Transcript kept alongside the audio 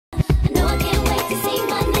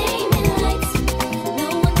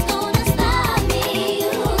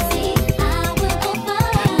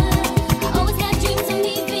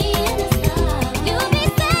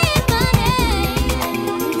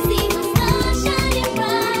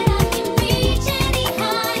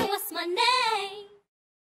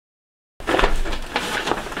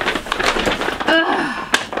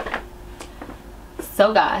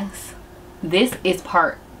So guys, this is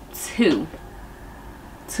part 2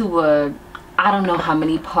 to a I don't know how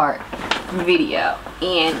many part video,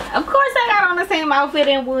 and of course I got on the same outfit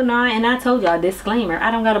and whatnot, and I told y'all, disclaimer, I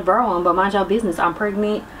don't got a bra on, but mind y'all business, I'm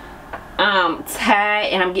pregnant, I'm tired,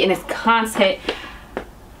 and I'm getting this content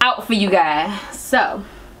out for you guys. So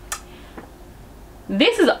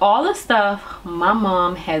this is all the stuff my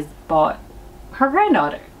mom has bought her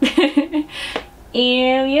granddaughter.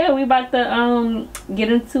 And yeah, we about to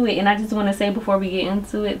get into it, and I just want to say before we get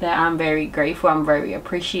into it that I'm very grateful, I'm very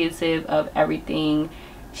appreciative of everything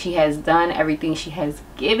she has done, everything she has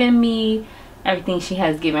given me, everything she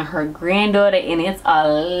has given her granddaughter, and it's a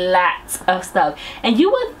lot of stuff. And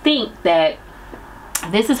you would think that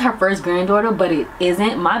this is her first granddaughter, but it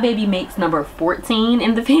isn't. My baby makes number 14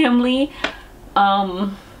 in the family,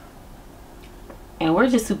 and we're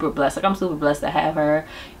just super blessed. Like, I'm super blessed to have her.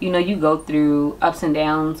 You know, you go through ups and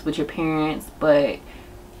downs with your parents, but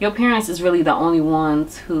your parents is really the only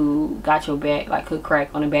ones who got your back, like could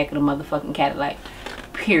crack on the back of the motherfucking Cadillac,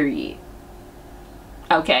 period.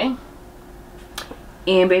 Okay?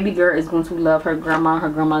 And baby girl is going to love her grandma. Her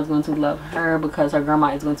grandma is going to love her because her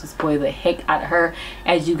grandma is going to spoil the heck out of her,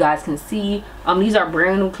 as you guys can see. These are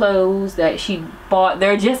brand new clothes that she bought.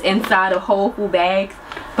 They're just inside of Whole Food bags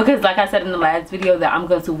because, like I said in the last video, that I'm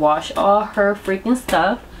going to wash all her freaking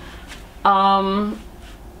stuff. I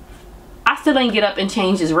still didn't get up and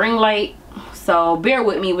change this ring light, so bear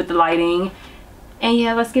with me with the lighting. And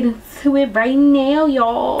yeah, let's get into it right now,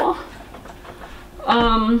 y'all.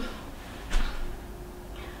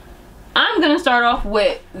 I'm gonna start off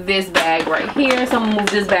with this bag right here, so I'm gonna move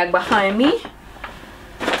this bag behind me.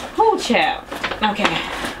 Oh child. Okay,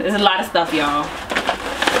 there's a lot of stuff, y'all.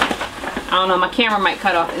 I don't know, my camera might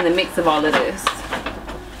cut off in the mix of all of this.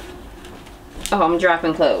 Oh, I'm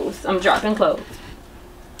dropping clothes. I'm dropping clothes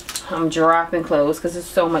because there's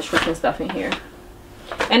so much freaking stuff in here.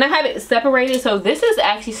 And I have it separated, so this is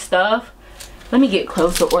actually stuff. Let me get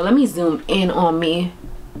closer, or let me zoom in on me.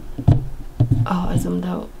 Oh, I zoomed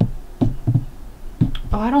out.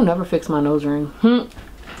 Oh, I don't ever fix my nose ring.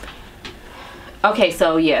 Okay,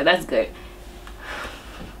 so yeah, that's good.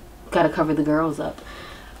 Gotta cover the girls up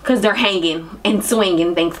because they're hanging and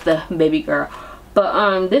swinging thanks to baby girl.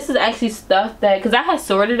 But this is actually stuff that, because I had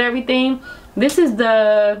sorted everything. This is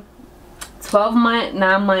the 12-month,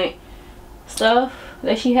 9-month stuff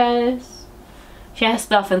that she has. She has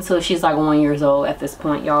stuff until she's like 1 year old at this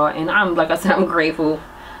point, y'all. And I'm, like I said, I'm grateful.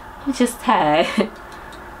 I'm just tired.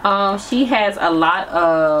 She has a lot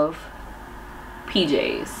of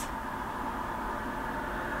PJs.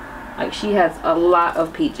 Like, she has a lot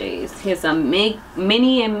of PJs. Here's a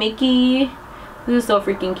Minnie and Mickey. This is so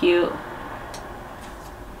freaking cute.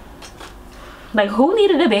 Like, who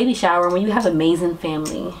needed a baby shower when you have an amazing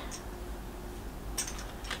family?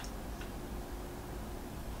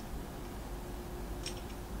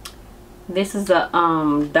 This is a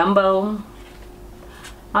Dumbo.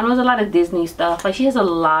 I know there's a lot of Disney stuff. Like, she has a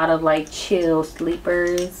lot of like chill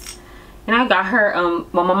sleepers, and I got her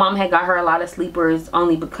well, my mom had got her a lot of sleepers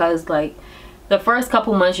only because like the first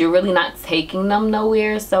couple months you're really not taking them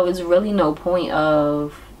nowhere, so it's really no point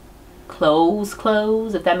of clothes,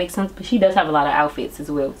 if that makes sense. But she does have a lot of outfits as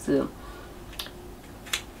well too.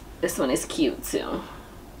 This one is cute too.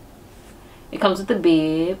 It comes with the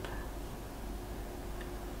bib.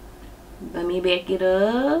 Let me back it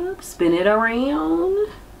up, spin it around.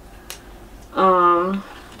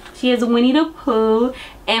 She has a Winnie the Pooh.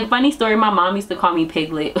 And funny story, my mom used to call me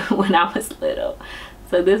Piglet when I was little,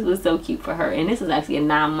 so this was so cute for her. And this is actually a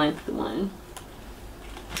 9-month one.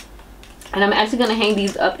 And I'm actually gonna hang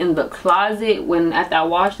these up in the closet. When after I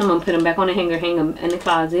wash them, I'm gonna put them back on the hanger, hang them in the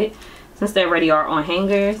closet since they already are on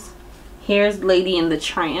hangers. Here's Lady and the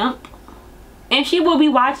Tramp, and she will be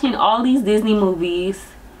watching all these Disney movies.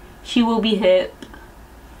 She will be hip.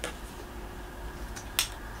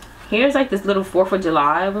 Here's like this little 4th of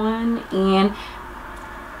July one, and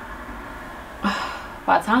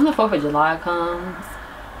by the time the 4th of July comes,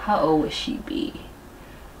 how old would she be?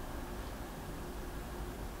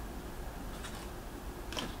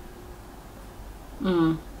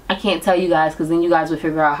 I can't tell you guys because then you guys would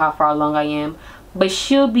figure out how far along I am. But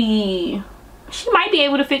she might be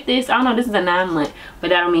able to fit this. I don't know, this is a 9-month, but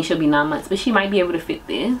that don't mean she'll be 9 months, but she might be able to fit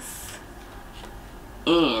this.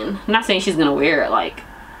 And I'm not saying she's gonna wear it, like,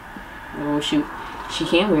 oh shoot, she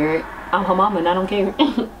can wear it. I'm her mama and I don't care.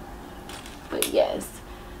 But yes.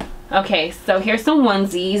 Okay, so here's some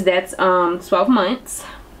onesies. That's 12 months.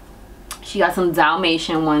 She got some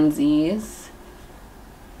Dalmatian onesies.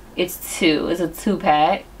 It's a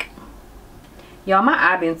 2-pack. Y'all, my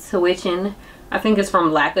eye been twitching. I think it's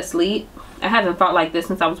from lack of sleep. I haven't felt like this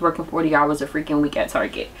since I was working 40 hours a freaking week at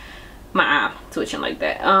Target. My eye twitching like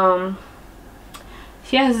that.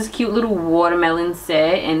 She has this cute little watermelon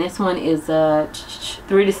set, and this one is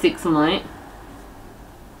 3 to 6 month.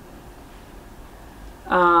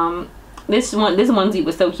 This onesie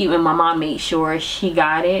was so cute, and my mom made sure she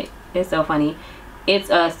got it. It's so funny. It's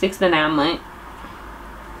 6 to 9 month,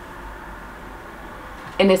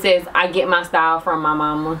 and it says, "I get my style from my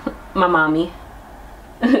mommy."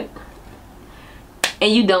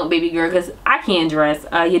 And you don't, baby girl, because I can't dress.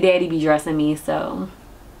 Your daddy be dressing me, so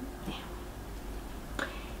yeah.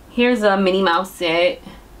 Here's a Minnie Mouse set.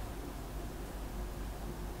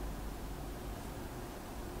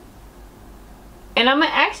 And I'm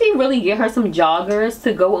gonna actually really get her some joggers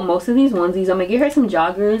to go with most of these onesies. I'm gonna get her some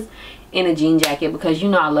joggers and a jean jacket, because you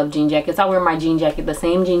know I love jean jackets. I wear my jean jacket, the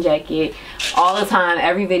same jean jacket, all the time,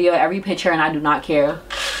 every video, every picture, and I do not care.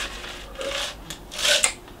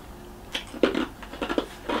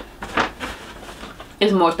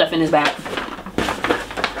 There's more stuff in this bag.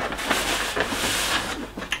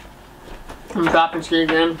 I'm dropping shit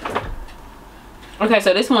again. Okay,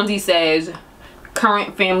 so this onesie says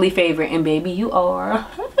current family favorite, and baby, you are.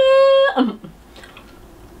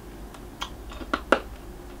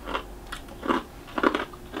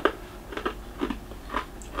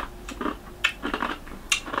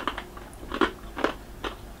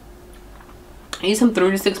 These some 3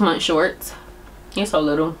 to 6 month shorts. You're so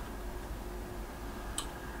little.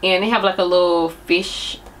 And they have like a little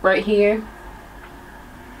fish right here.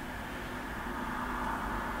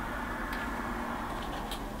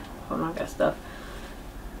 Hold on, I got stuff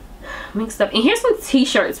mixed up. And here's some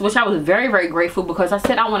t-shirts, which I was very, very grateful, because I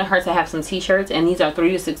said I wanted her to have some t-shirts, and these are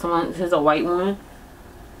 3 to 6 months. This is a white one.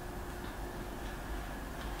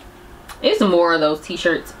 There's more of those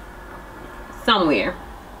t-shirts somewhere.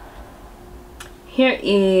 Here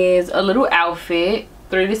is a little outfit,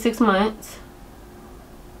 3 to 6 months.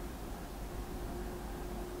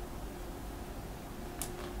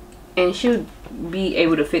 And she'll be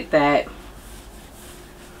able to fit that.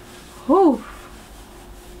 Whew.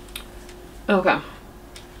 Okay.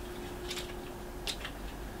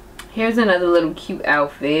 Here's another little cute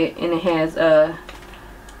outfit, and it has a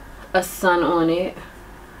sun on it.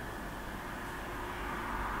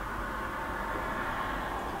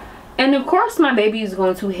 And of course my baby is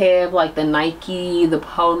going to have like the Nike, the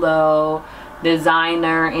Polo,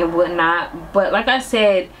 designer and whatnot. But like I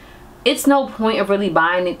said, it's no point of really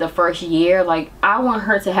buying it the first year. Like, I want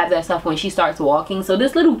her to have that stuff when she starts walking. So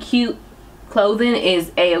this little cute clothing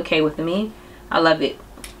is a-okay with me. I love it.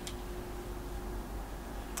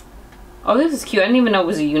 Oh, this is cute. I didn't even know it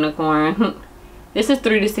was a unicorn. This is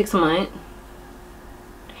 3 to 6 months.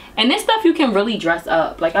 And this stuff you can really dress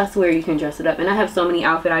up. Like, I swear you can dress it up. And I have so many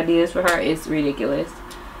outfit ideas for her. It's ridiculous.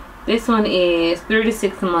 This one is 3 to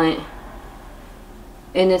 6 months.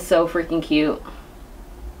 And it's so freaking cute.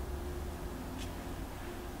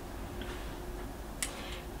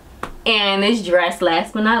 And this dress,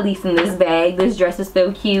 last but not least, in this bag. This dress is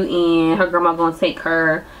so cute, and her grandma gonna take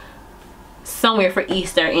her somewhere for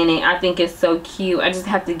Easter in it. I think it's so cute. I just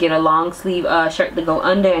have to get a long sleeve shirt to go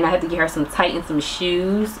under, and I have to get her some tight and some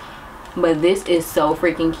shoes. But this is so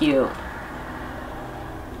freaking cute.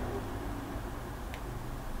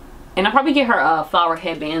 And I'll probably get her a flower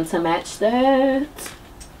headband to match that.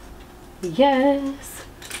 Yes.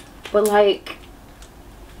 But like,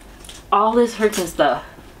 all this freaking stuff.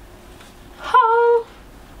 Oh.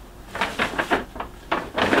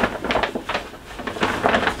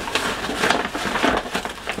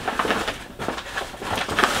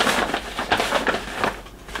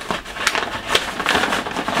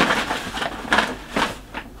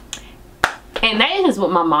 And that is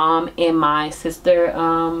what my mom and my sister,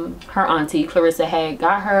 her auntie Clarissa, had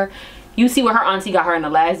got her. You see what her auntie got her in the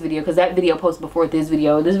last video, because that video posted before this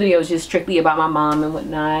video. This video is just strictly about my mom and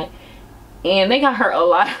whatnot. And they got her a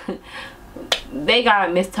lot. They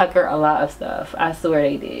got Miss Tucker a lot of stuff. I swear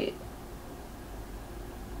they did.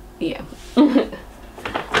 Yeah.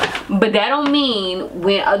 But that don't mean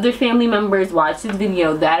when other family members watch this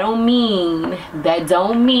video, that don't mean,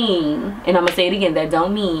 and I'm gonna say it again, that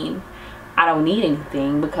don't mean I don't need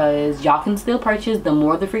anything, because y'all can still purchase. The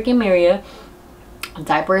more the freaking merrier.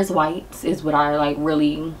 Diapers wipes is what I like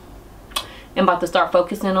really am about to start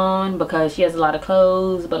focusing on, because she has a lot of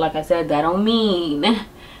clothes. But like I said, that don't mean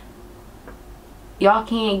y'all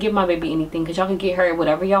can't give my baby anything, because y'all can get her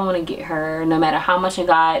whatever y'all want to get her, no matter how much I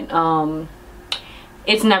got.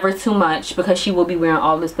 It's never too much, because she will be wearing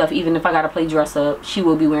all this stuff. Even if I gotta play dress up, she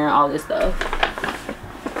will be wearing all this stuff.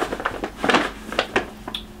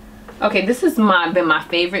 Okay, this has been my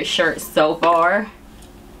favorite shirt so far.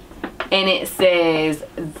 and it says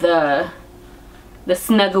the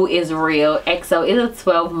snuggle is real. XO is a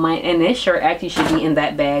 12-month, and this shirt actually should be in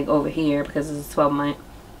that bag over here because it's a 12-month.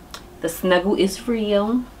 The snuggle is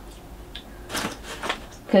real.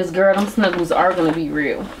 Because, girl, them snuggles are going to be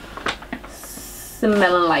real.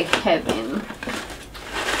 Smelling like heaven.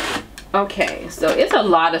 Okay, so it's a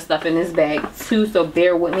lot of stuff in this bag, too. So,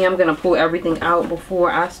 bear with me. I'm going to pull everything out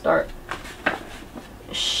before I start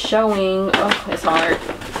showing. Oh, it's hard.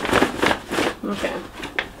 Okay.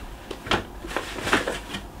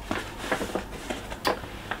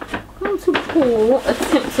 I'm going to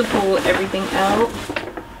attempt to pull everything out.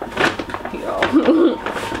 Y'all.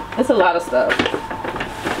 It's a lot of stuff.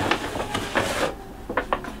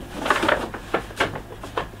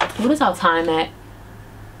 What is our time at?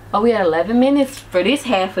 Oh, we had 11 minutes for this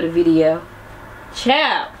half of the video.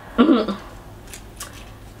 Ciao.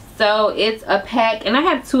 So it's a pack, and I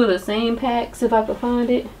have two of the same packs if I could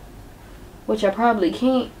find it, which I probably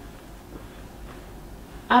can't.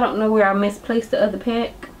 I don't know where I misplaced the other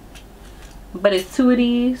pack, but it's two of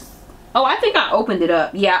these. Oh, I think I opened it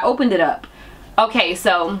up. Yeah, I opened it up. Okay,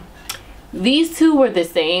 so these two were the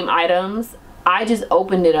same items. I just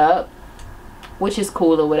opened it up, which is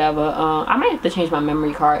cool or whatever. I might have to change my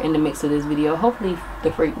memory card in the mix of this video. Hopefully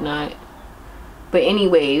the freak not. But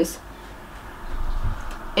anyways,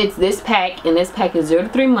 it's this pack, and this pack is 0 to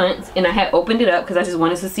 3 months, and I had opened it up because I just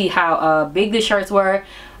wanted to see how big the shirts were.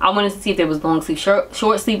 I wanted to see if there was long sleeve, short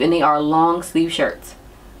sleeve, and they are long sleeve shirts.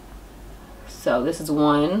 So this is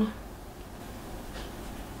 1,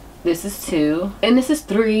 this is 2, and this is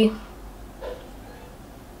 3.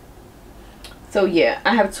 So yeah,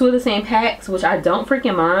 I have 2 of the same packs, which I don't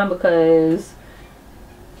freaking mind because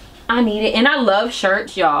I need it. And I love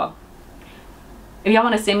shirts, y'all. If y'all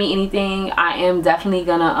want to send me anything, I am definitely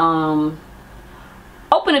gonna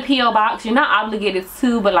open a P.O. box. You're not obligated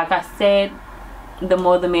to, but like I said, the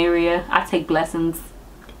more the merrier. I take blessings.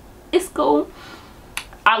 It's cool.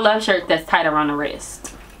 I love shirts that's tight around the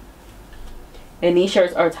wrist. And these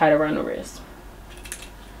shirts are tight around the wrist.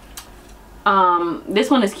 This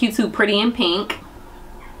one is cute too, pretty in pink,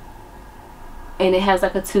 and it has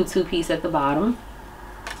like a tutu piece at the bottom.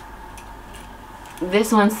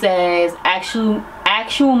 This one says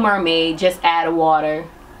actual mermaid, just add water.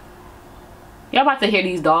 Y'all about to hear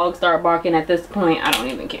these dogs start barking at this point. I don't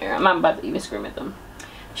even care. I'm not about to even scream at them.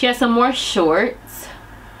 She has some more shorts.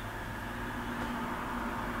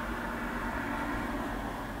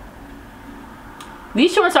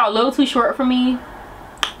 These shorts are a little too short for me,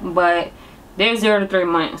 but they're 0 to 3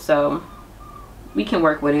 months, so we can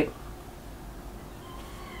work with it.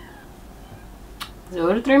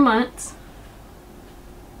 0 to 3 months.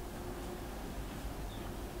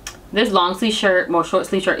 This long sleeve shirt, more short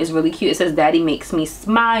sleeve shirt, is really cute. It says daddy makes me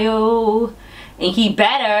smile, and he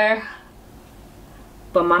better,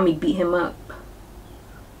 but mommy beat him up.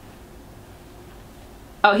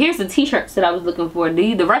 Oh, here's the t-shirts that I was looking for.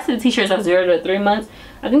 The rest of the t-shirts are 0 to 3 months.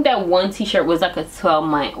 I think that one t-shirt was like a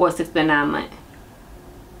 12-month or 6 to 9 month.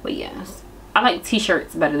 But yes, I like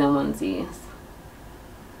t-shirts better than onesies.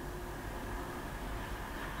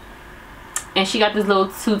 And she got this little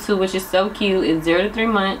tutu, which is so cute. It's 0 to 3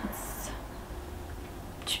 months.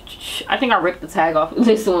 I think I ripped the tag off of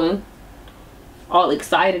this one. All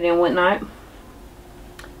excited and whatnot.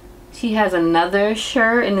 She has another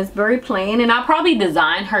shirt, and it's very plain, and I'll probably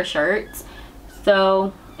design her shirts,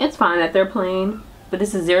 so it's fine that they're plain. But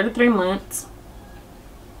this is 0 to 3 months.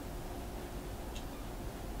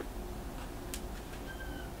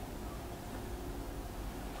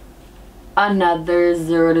 Another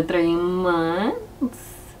 0 to 3 months.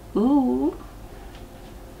 Ooh.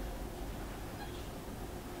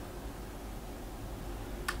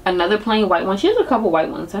 Another plain white one. She has a couple white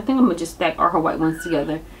ones. I think I'm gonna just stack all her white ones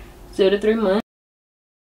together. 0 to 3 months.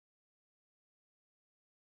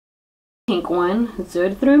 Pink one. 0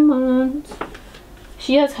 to 3 months.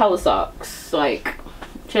 She has hella socks. Like,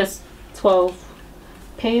 just 12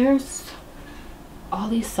 pairs. All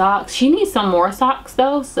these socks. She needs some more socks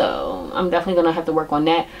though, so I'm definitely gonna have to work on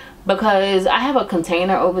that, because I have a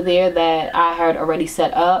container over there that I had already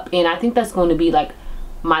set up, and I think that's going to be like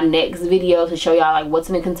my next video to show y'all like what's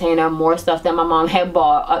in the container, more stuff that my mom had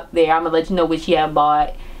bought up there. I'm gonna let you know what she had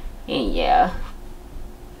bought, and yeah.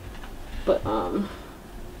 But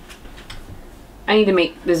I need to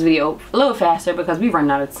make this video a little faster because we run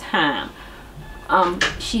out of time.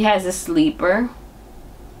 She has a sleeper.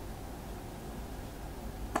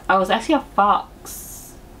 Oh, it's actually a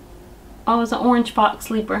fox. Oh, it's an orange fox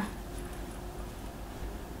sleeper.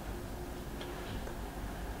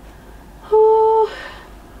 Ooh.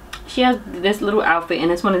 She has this little outfit,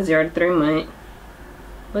 and this one is 0 to 3 months.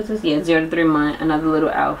 what's this? Yeah, 0 to 3 month. Another little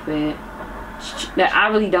outfit that I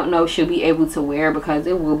really don't know she'll be able to wear because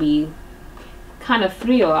it will be kind of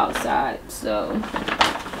frio outside. So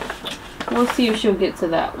we'll see if she'll get to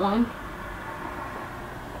that one.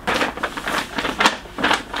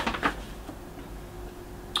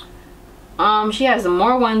 She has some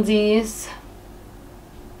more onesies.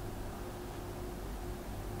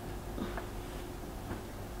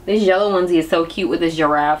 This yellow onesie is so cute with this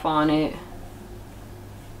giraffe on it.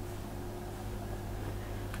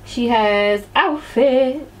 She has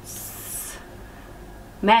outfits,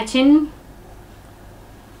 matching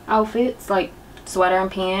outfits like sweater and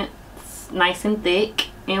pants, nice and thick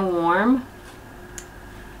and warm.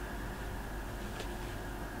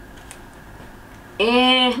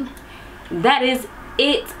 And that is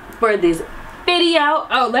it for this video.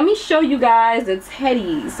 Oh, let me show you guys the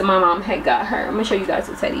teddies my mom had got her. I'm gonna show you guys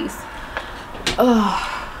the teddies.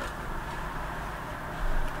 Oh.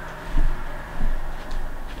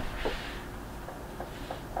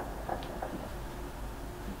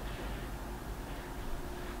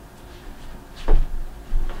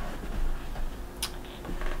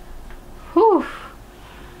 Whew.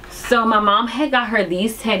 So my mom had got her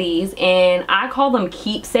these teddies, and I call them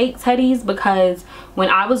keepsake teddies because when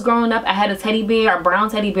I was growing up I had a teddy bear, a brown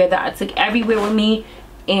teddy bear that I took everywhere with me,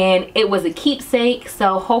 and it was a keepsake.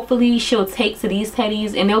 So hopefully she'll take to these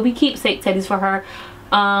teddies and they'll be keepsake teddies for her.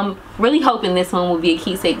 Really hoping this one will be a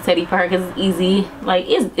keepsake teddy for her because it's easy, like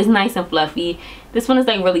it's nice and fluffy. This one is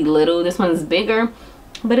like really little, this one is bigger,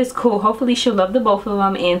 but it's cool. Hopefully she'll love the both of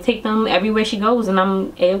them and take them everywhere she goes, and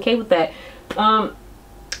I'm a-okay with that.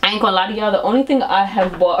 I ain't gonna lie to y'all, the only thing I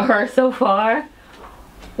have bought her so far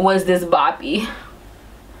was this boppy.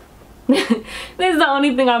 This is the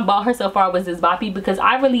only thing I bought her so far was this boppy, because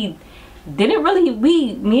I really didn't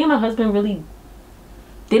me and my husband really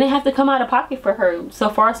didn't have to come out of pocket for her. So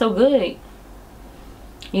far so good.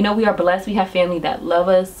 You know, we are blessed. We have family that love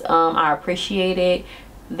us. I appreciate it.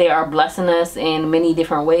 They are blessing us in many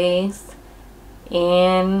different ways,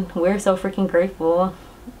 and we're so freaking grateful.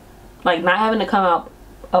 Like, not having to come out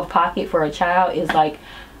of pocket for a child is like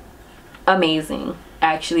amazing,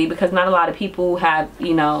 actually, because not a lot of people have,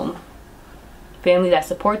 you know, family that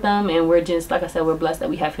support them, and we're just, like I said, we're blessed that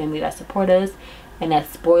we have family that support us and that's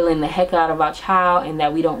spoiling the heck out of our child, and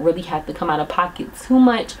that we don't really have to come out of pocket too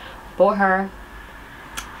much for her.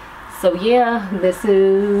 So yeah, this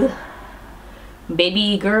is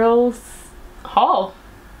baby girl's haul.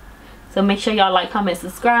 So make sure y'all like, comment,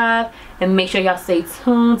 subscribe, and make sure y'all stay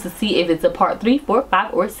tuned to see if it's a part 3, 4,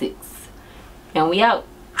 5, or 6. And we out.